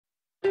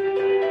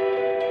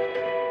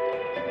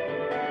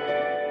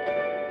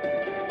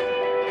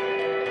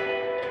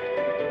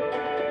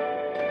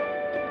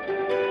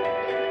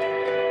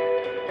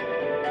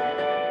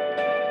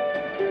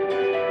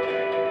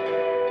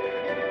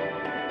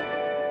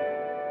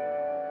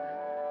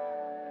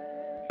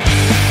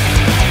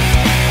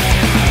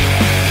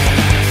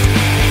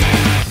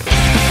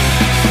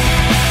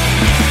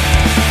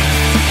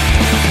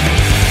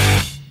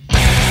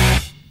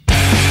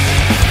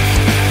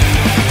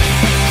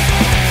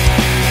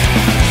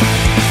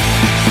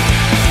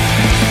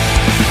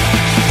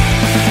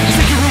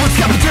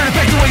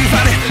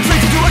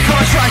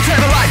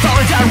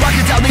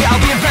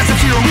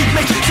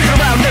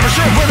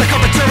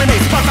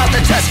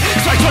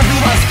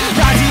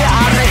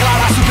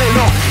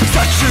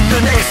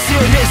순간에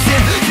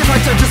If I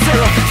don't just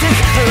settle, think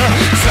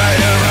try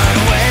to run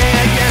away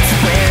against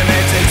wind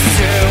that takes you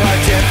to a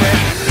different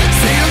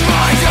state of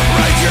mind.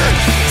 Upright your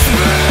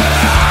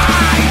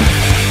spine.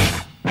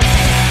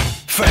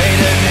 Afraid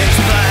of its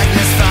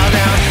blackness, fall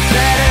down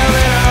that hill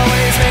that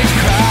always makes you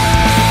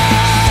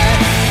cry.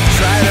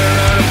 Try to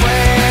run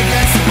away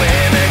against the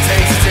wind that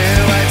takes you to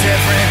a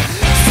different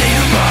state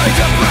of mind.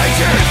 Upright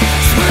your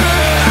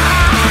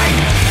spine.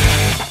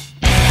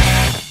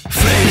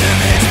 Afraid of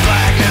its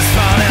blackness,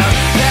 fall down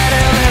that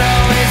hill that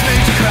always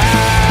makes you cry.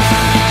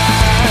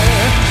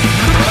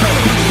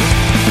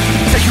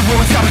 Take your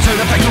wound, stop and turn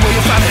it back to where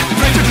you found it.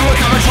 Break through a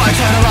common fly,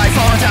 trying to lie,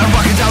 falling down,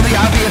 walking down the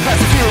aisle, being past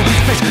a few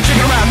fish,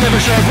 shaking around, never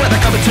sure of where they're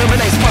coming to.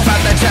 Terminates, puff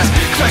out that chest,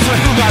 expect to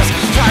who knows.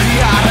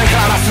 Tagliare,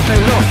 cara,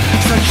 supero.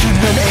 Such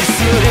human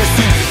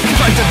acidity.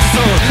 Fight the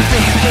soul,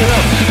 they hit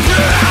up.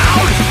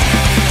 Down!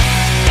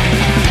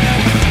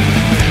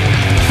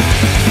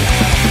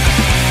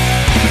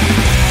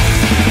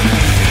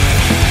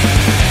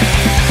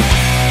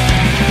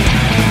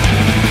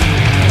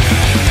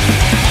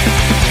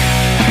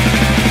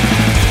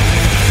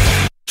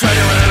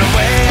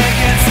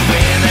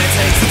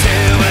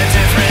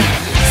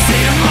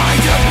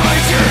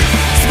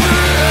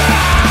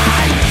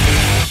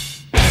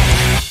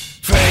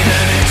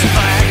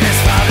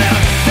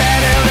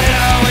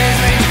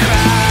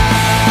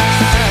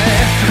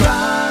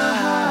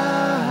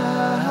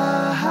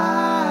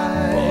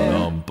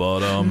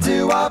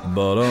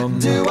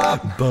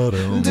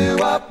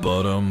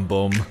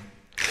 Bum.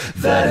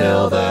 That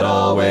hill that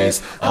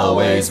always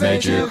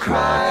made you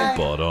cry.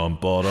 Bum.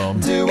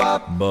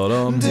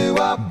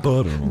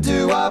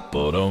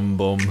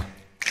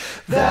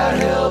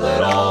 That hill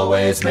that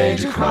always made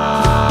you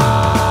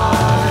cry.